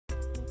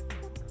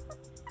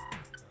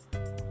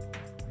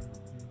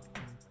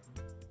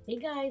Hey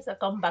guys,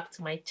 welcome back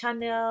to my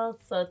channel.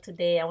 So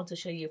today I want to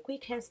show you a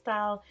quick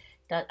hairstyle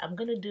that I'm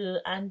gonna do,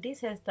 and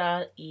this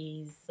hairstyle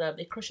is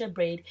a crochet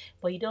braid,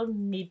 but you don't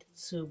need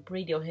to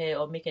braid your hair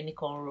or make any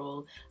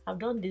cornrow. I've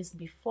done this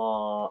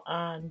before,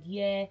 and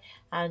yeah,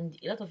 and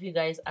a lot of you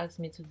guys asked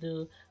me to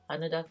do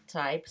another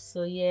type,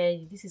 so yeah,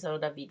 this is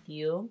another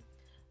video.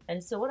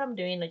 And so what I'm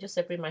doing, I just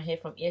separate my hair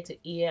from ear to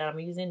ear. I'm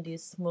using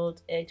this smooth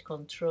edge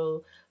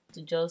control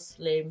to just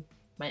lay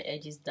my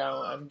edges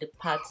down and the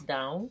parts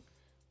down.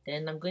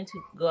 Then I'm going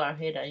to go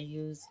ahead and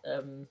use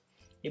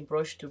a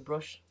brush to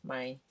brush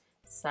my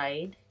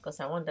side, because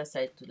I want that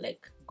side to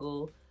like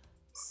go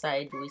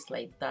sideways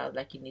like that,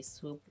 like in a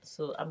swoop.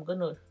 So I'm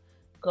gonna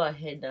go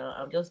ahead now.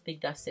 I'll just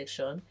pick that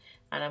section,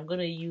 and I'm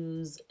gonna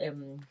use a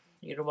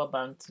rubber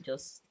band to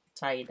just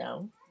tie it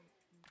down.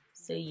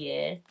 So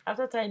yeah,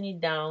 after tying it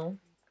down,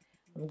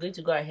 I'm going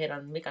to go ahead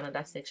and make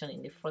another section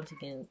in the front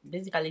again.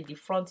 Basically the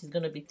front is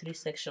going to be 3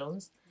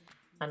 sections,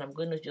 and I'm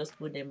going to just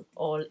put them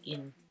all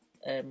in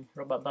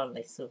rubber band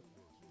like so.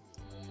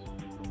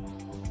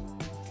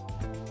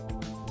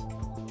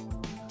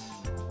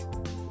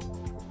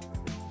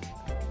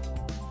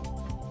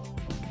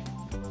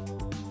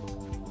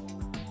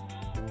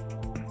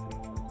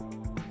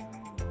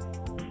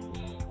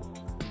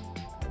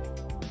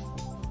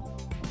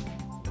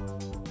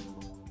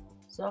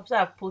 So after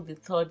I've put the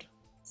third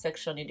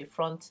section in the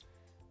front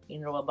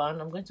in rubber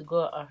band, I'm going to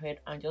go ahead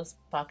and just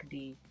pack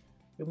the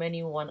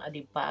remaining one at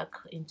the back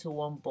into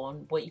one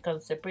bond, but you can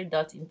separate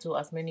that into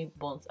as many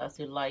bonds as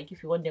you like.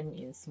 If you want them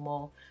in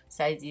small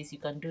sizes, you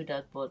can do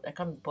that, but I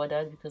can't be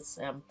bothered because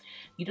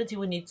you don't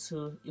even need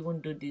to even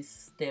do this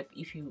step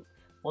if you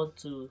want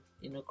to,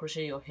 you know,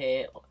 crochet your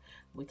hair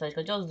with that. You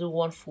can just do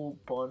one full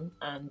bond,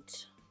 and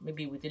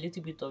maybe with a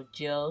little bit of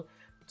gel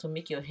to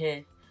make your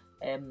hair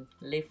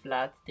lay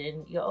flat,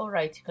 then you're all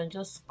right. You can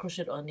just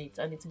crochet on it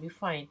and it'll be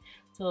fine.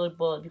 So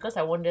but because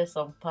I wanted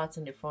some parts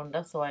in the front,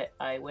 that's why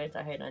I went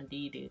ahead and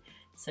did the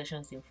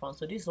sections in front.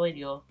 So this is what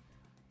your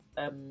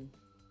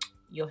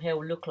hair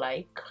will look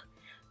like.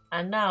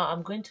 And now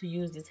I'm going to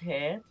use this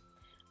hair,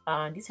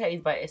 and this hair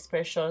is by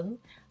Expression.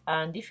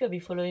 And if you've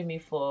been following me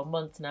for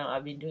months now,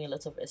 I've been doing a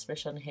lot of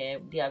Expression hair.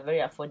 They are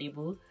very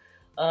affordable.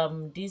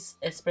 This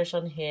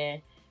Expression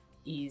hair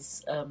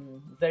is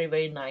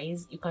very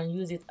nice. You can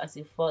use it as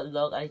a fur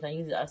lock, and you can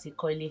use it as a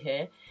coily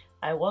hair.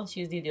 I once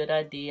used it the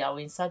other day. I will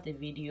insert the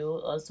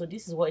video. So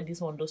this is what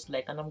this one looks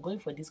like, and I'm going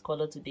for this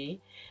color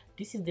today.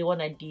 This is the one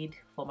I did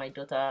for my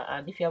daughter,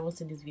 and if you haven't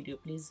seen this video,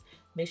 please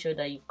make sure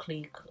that you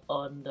click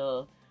on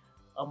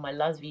my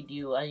last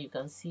video and you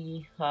can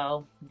see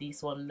how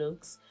this one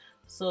looks.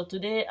 So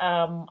today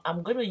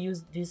I'm going to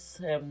use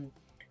this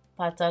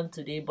pattern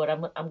today, but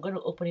I'm going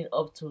to open it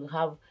up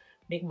to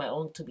make my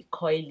own to be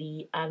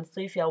coily. And so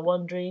if you are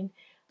wondering,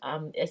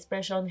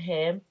 Expression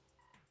hair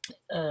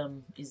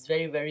is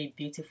very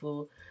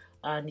beautiful,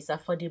 and it's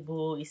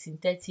affordable. It's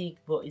synthetic,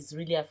 but it's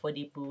really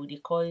affordable. The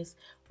coils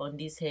on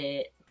this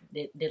hair,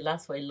 they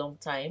last for a long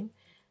time,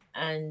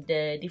 and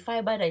the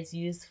fiber that is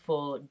used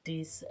for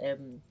this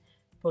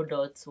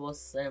product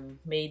was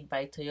made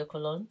by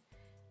Toyocolon.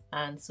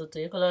 And so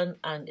Toyocolon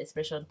and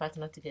Expression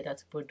partnered together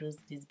to produce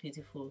this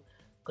beautiful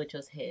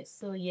gorgeous hair.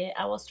 So yeah,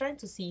 I was trying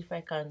to see if I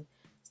can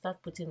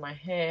start putting my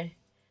hair,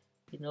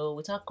 you know,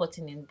 without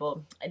cutting it, but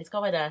I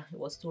discovered that it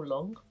was too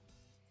long.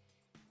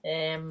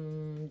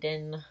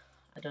 Then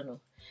I don't know,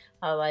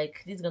 I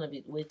like this is gonna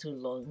be way too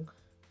long,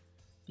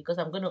 because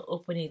I'm gonna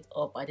open it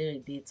up at the end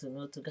of the day to, you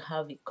know, to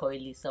have it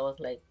coily. So I was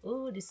like,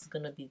 oh, this is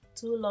gonna be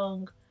too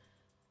long,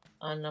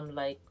 and I'm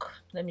like,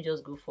 let me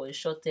just go for a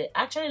short hair.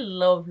 I actually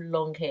love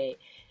long hair,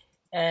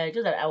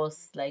 just that I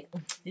was like,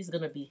 this is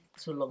gonna be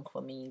too long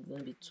for me, it's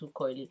gonna be too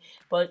coily.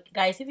 But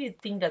guys, if you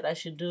think that I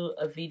should do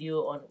a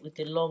video on with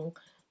a long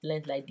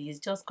length like this,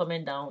 just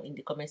comment down in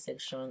the comment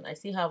section. I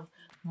still have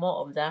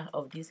more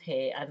of this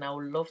hair, and I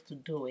would love to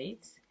do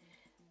it.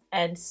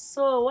 And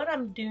so what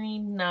I'm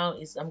doing now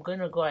is I'm going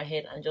to go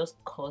ahead and just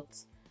cut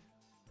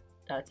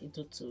that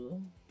into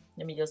two.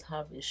 Let me just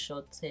have a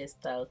short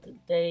hairstyle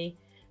today.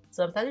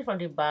 So I'm starting from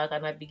the back,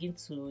 and I begin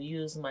to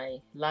use my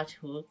latch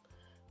hook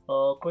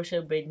or crochet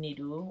braid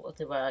needle,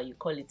 whatever you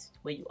call it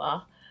where you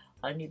are,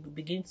 and you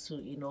begin to,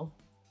 you know,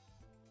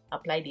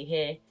 apply the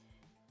hair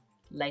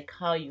like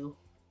how you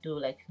do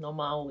like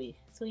normal way.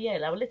 So yeah,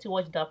 I'll let you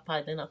watch that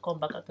part, then I'll come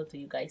back and talk to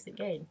you guys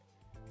again.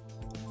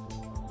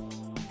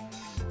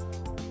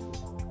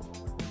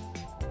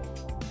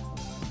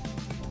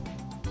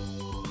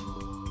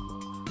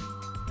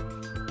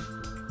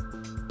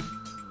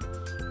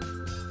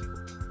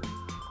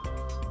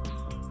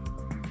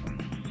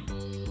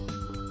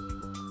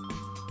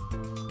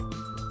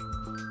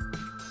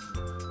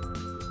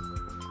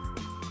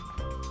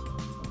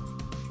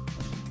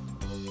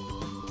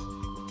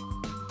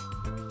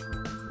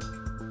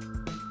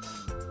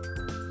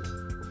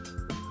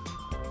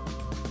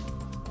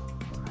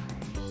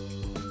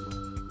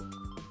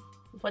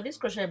 For this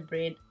crochet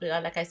braid,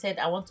 like I said,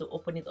 I want to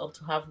open it up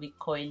to have it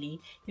coily.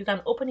 You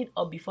can open it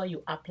up before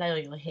you apply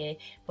on your hair,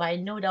 but I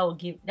know that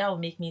will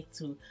make me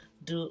to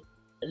do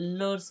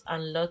loads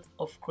and lots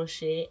of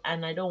crochet,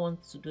 and I don't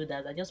want to do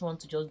that. I just want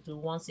to just do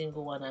one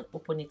single one and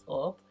open it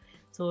up.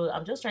 So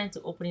I'm just trying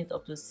to open it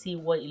up to see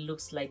what it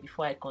looks like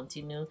before I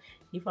continue,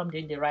 if I'm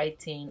doing the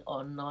right thing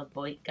or not.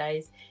 But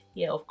guys,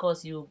 yeah, of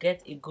course you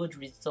get a good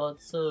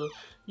result. So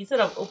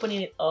instead of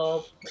opening it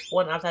up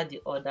one after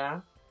the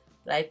other,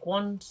 like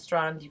one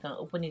strand, you can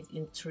open it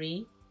in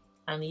 3,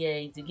 and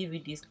yeah, to give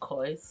you this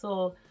coil.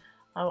 So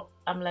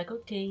I'm like,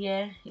 okay,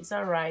 yeah, it's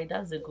all right,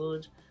 that's a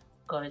good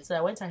coil. So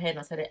I went ahead and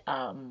I started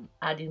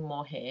adding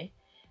more hair,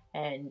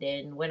 and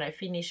then when I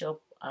finish up,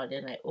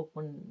 then I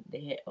open the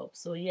hair up.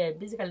 So yeah,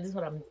 basically this is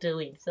what I'm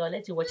doing. So I'll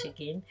let you watch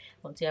again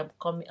until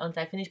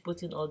I finish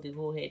putting all the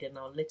whole hair, then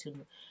I'll let you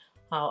know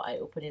how I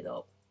open it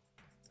up.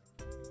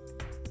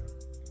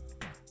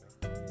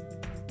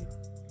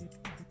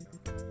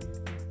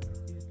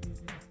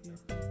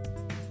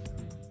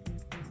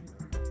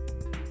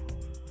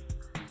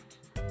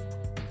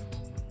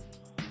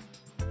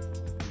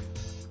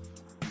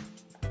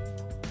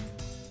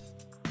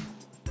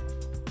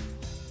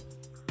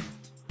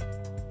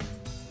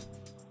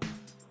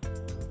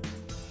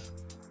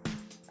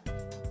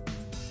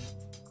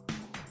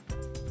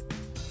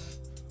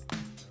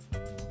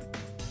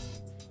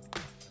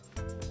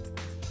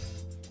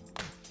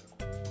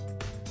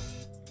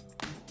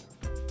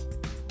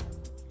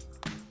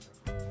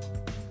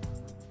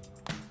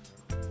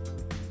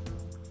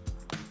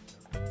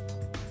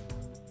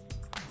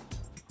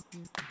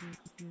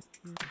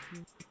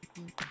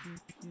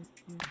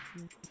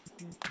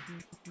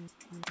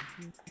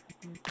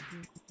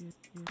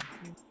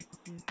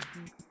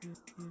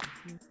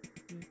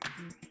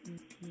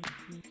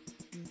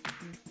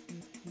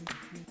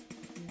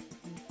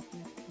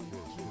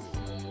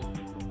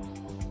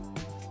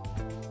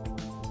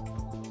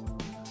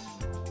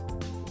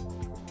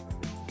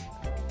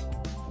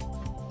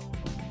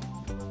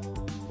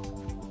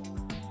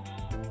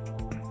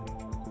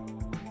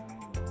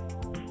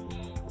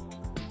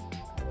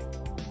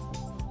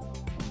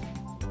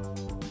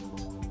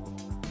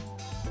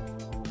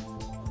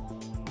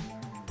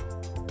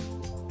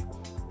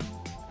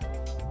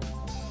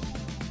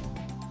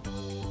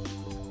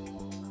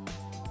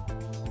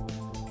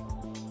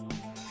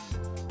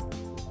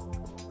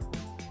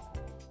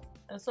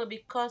 And so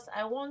because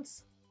I want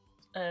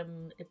a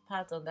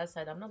part on that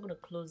side, I'm not going to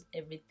close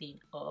everything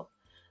up.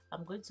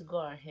 I'm going to go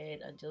ahead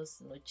and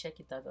just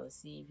check it out and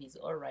see if it's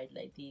all right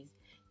like this.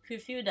 If you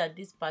feel that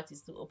this part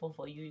is too open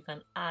for you, you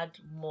can add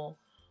more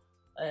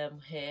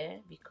hair,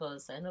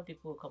 because I know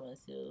people will come and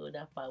say, oh,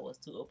 that part was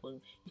too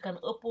open.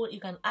 You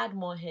can add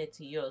more hair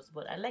to yours,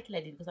 but I like it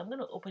like this because I'm going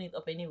to open it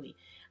up anyway,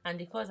 and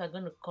because I'm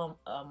going to come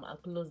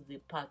and close the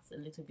parts a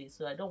little bit,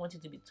 so I don't want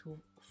it to be too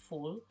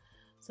full.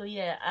 So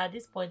yeah, at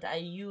this point I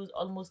use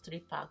almost 3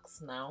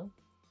 packs now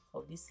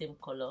of this same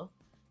color,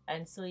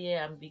 and so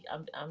yeah,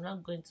 I'm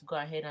not going to go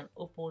ahead and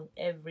open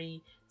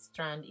every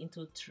strand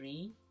into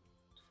 3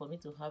 for me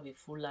to have a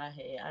fuller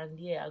hair. And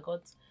yeah, I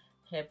got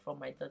help from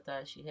my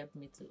daughter. She helped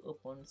me to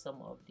open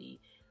some of the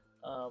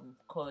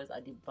coils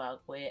at the back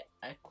where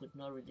I could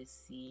not really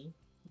see.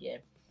 Yeah,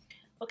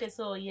 okay,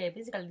 so yeah,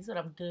 basically this is what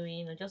I'm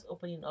doing. I'm just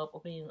opening up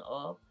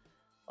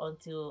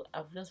until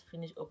I've just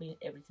finished opening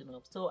everything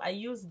up. So I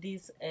use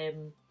this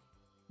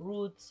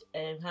root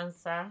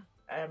enhancer,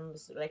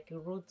 like a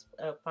root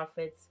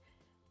perfect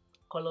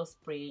color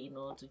spray,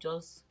 to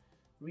just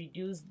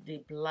reduce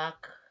the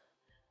black.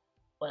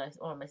 What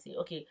am I saying?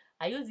 Okay,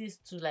 I use this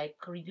to like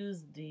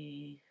reduce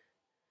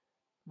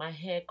my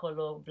hair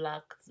color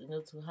black,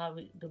 to have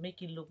it, to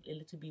make it look a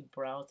little bit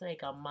brown, so I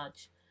can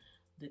match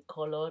the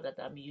color that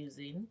I'm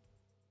using.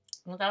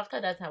 And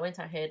after that, I went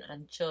ahead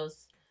and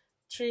just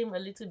trim a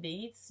little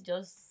bit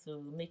just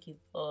to make it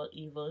all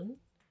even.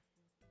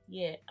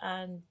 Yeah,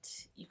 and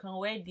you can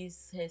wear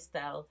this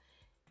hairstyle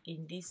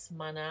in this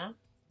manner,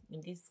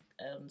 in this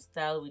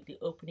style with the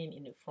opening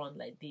in the front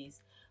like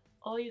this,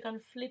 or you can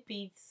flip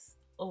it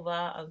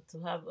over and to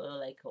have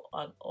like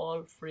an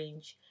all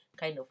fringe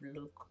kind of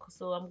look.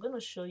 So I'm going to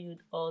show you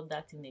all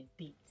that in a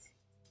bit.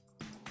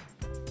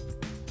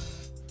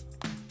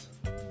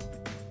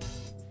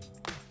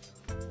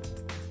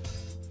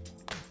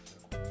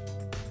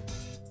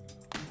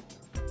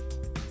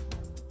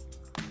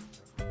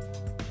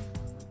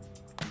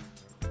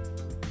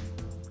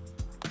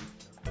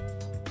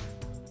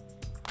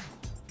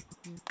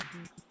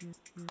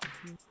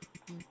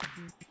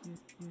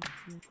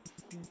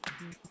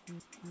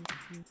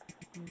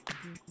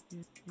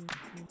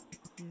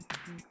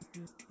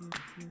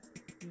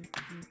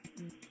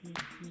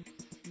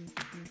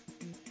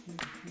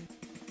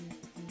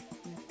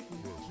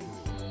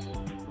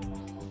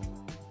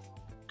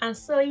 And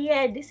so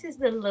yeah, this is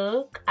the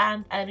look,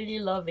 and I really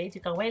love it.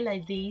 You can wear it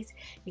like this.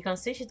 You can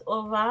switch it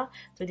over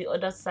to the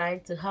other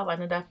side to have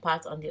another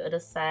part on the other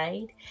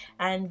side,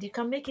 and you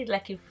can make it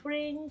like a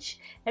fringe,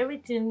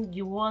 everything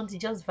you want.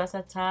 It's just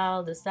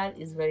versatile. The style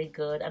is very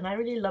good, and I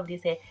really love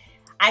this hair.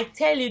 I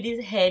tell you,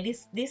 this hair,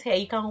 this hair,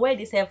 you can wear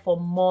this hair for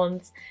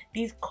months.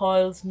 These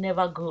coils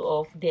never go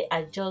off. They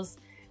are just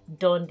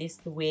done this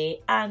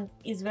way, and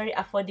it's very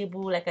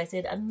affordable, like I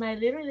said, and I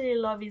really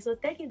love it. So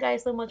thank you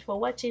guys so much for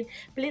watching.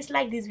 Please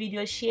like this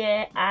video,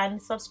 share,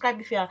 and subscribe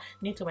if you are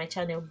new to my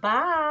channel.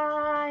 Bye.